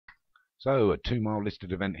So, a 2-mile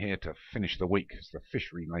listed event here to finish the week. It's the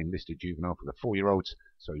Fishery Lane listed juvenile for the 4-year-olds.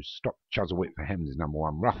 So, Stock Chuzzlewit for Hems is number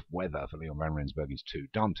 1. Rough Weather for Leon Van Rensburg is 2.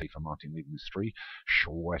 Dante for Martin Leading is 3.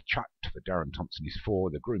 Sure Chat for Darren Thompson is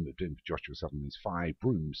 4. The Groom of Doom for Joshua Sutherland is 5.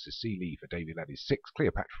 Broom Cecily for David Ladd is 6.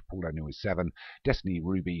 Cleopatra for Paul O'Neill is 7. Destiny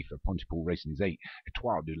Ruby for Pontypool Racing is 8.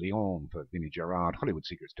 Etoile de Lyon for Vinnie Gerard. Hollywood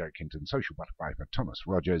Secrets Derek Hinton. Social Butterfly for Thomas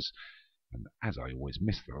Rogers. And as I always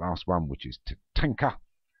miss the last one, which is Tatanka.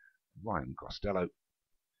 Ryan Costello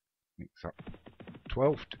makes up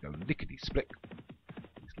 12 to go lickety-split.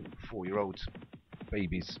 These little 4-year-olds,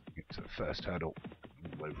 babies, get to the first hurdle,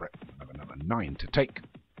 all over it. Another 9 to take.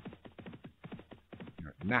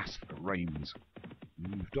 Here at Nass, the rain's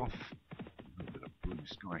moved off. A little bit of blue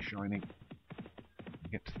sky shining. We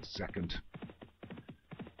get to the second.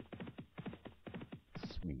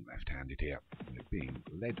 Swing left-handed here. They're being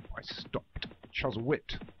led by Stocked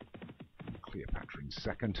Chuzzlewit. Cleopatra in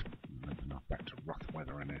second. Enough back to Rough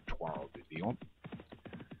Weather and Etoile de Lyon.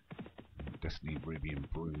 Destiny Ruby and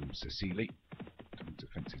Broom Cecily.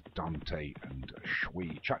 Defense is Dante and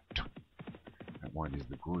Shui Chat. That one is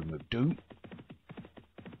the Groom of Doom.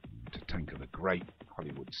 Tatanka the Great,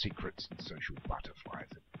 Hollywood Secrets and Social Butterflies.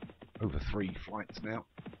 Over 3 flights now.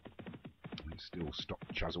 And still Stock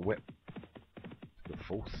Chuzzlewit to the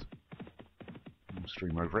 4th. We'll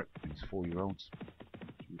stream over it. These 4-year-olds.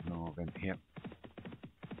 Juvenile event here.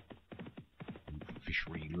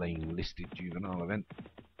 Fishery Lane listed juvenile event.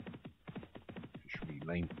 Fishery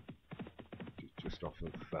Lane, just off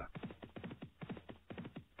of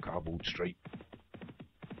Cardboard Street,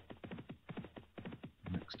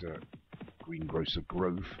 next to Greengrocer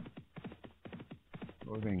Grove.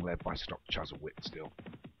 We're being led by Stock Chuzzlewit still.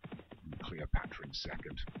 And Cleopatra in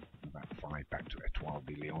second. About 5 back to Etoile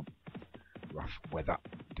de Lyon. Rough Weather,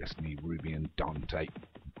 Destiny Ruby and Dante.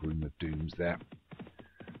 Groom of Doom's there.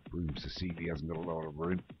 Broom Cecily hasn't got a lot of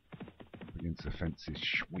room. Against the fence is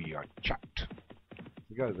Shui Chat.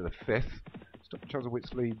 We go over the 5th. Stock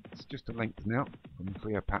Chuzzlewit's lead is just a length now from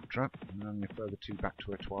Cleopatra. And only a further 2 back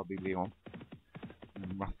to Etoile de Lyon.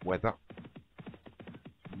 And Rough Weather.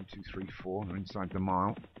 1, 2, 3, 4. They're inside the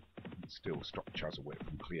mile. And still Stock Chuzzlewit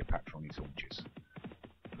from Cleopatra on his haunches.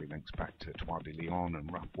 3 lengths back to Etoile de Lyon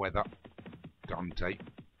and Rough Weather. Dante.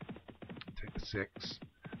 Take the 6.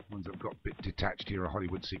 Ones that have got a bit detached here are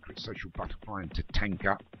Hollywood Secrets, Social Butterfly and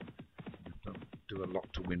Tatanka. Do a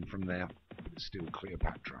lot to win from there, but it's still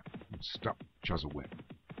Cleopatra and Stock Chuzzlewit.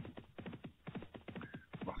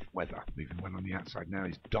 Rough Weather, moving well on the outside now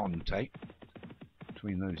is Dante.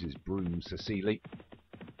 Between those is Broom Cecily.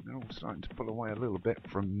 They're all starting to pull away a little bit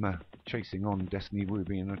from chasing on Destiny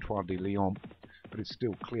Ruby and Etoile de Lyon, but it's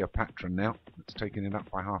still Cleopatra now. That's taking it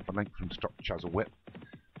up by half a length from Stock Chuzzlewit.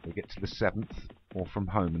 They get to the 7th. Or from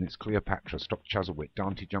home, and it's Cleopatra, Stock Chuzzlewit.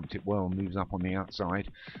 Dante jumped it well and moves up on the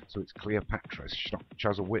outside. So it's Cleopatra, Stock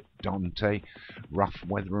Chuzzlewit, Dante, Rough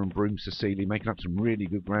Weather and Broom Cecily, making up some really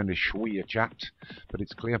good ground is Shui Chat. But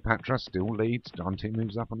it's Cleopatra, still leads. Dante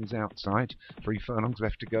moves up on his outside. 3 furlongs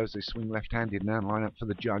left to go as they swing left-handed now and line up for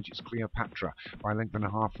the judge. It's Cleopatra by a length and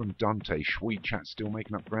a half from Dante. Shui Chat still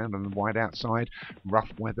making up ground on the wide outside.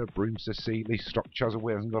 Rough Weather, Broom Cecily, Stock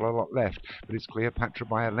Chuzzlewit hasn't got a lot left, but it's Cleopatra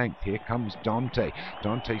by a length. Here comes Dante.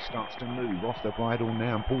 Dante starts to move off the bridle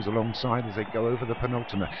now and pulls alongside as they go over the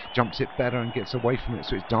penultimate. Jumps it better and gets away from it.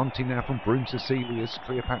 So it's Dante now from Broom Cecily as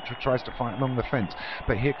Cleopatra tries to fight along the fence.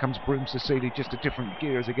 But here comes Broom Cecily, just a different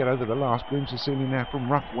gear as they get over the last. Broom Cecily now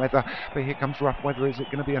from Rough Weather. But here comes Rough Weather. Is it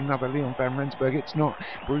going to be another Leon Van Rensburg? It's not.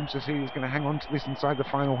 Broom Cecily is going to hang on to this inside the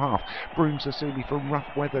final half. Broom Cecily from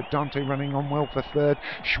Rough Weather. Dante running on well for 3rd.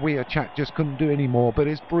 Shui Chat just couldn't do any more. But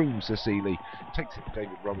it's Broom Cecily. Takes it to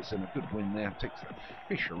David Robertson. A good win there. Takes the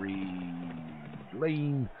Fishery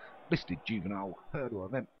Lane listed juvenile hurdle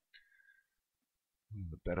event.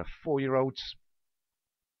 The better 4-year-olds.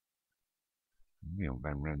 Leon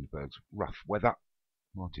Van Rensburg's Rough Weather.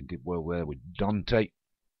 Martin did well there with Dante.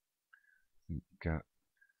 I think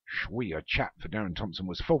Shui Chat for Darren Thompson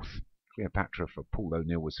was 4th. Cleopatra for Paul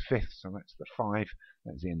O'Neill was 5th. So that's the 5.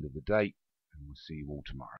 That's the end of the day. And we'll see you all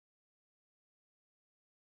tomorrow.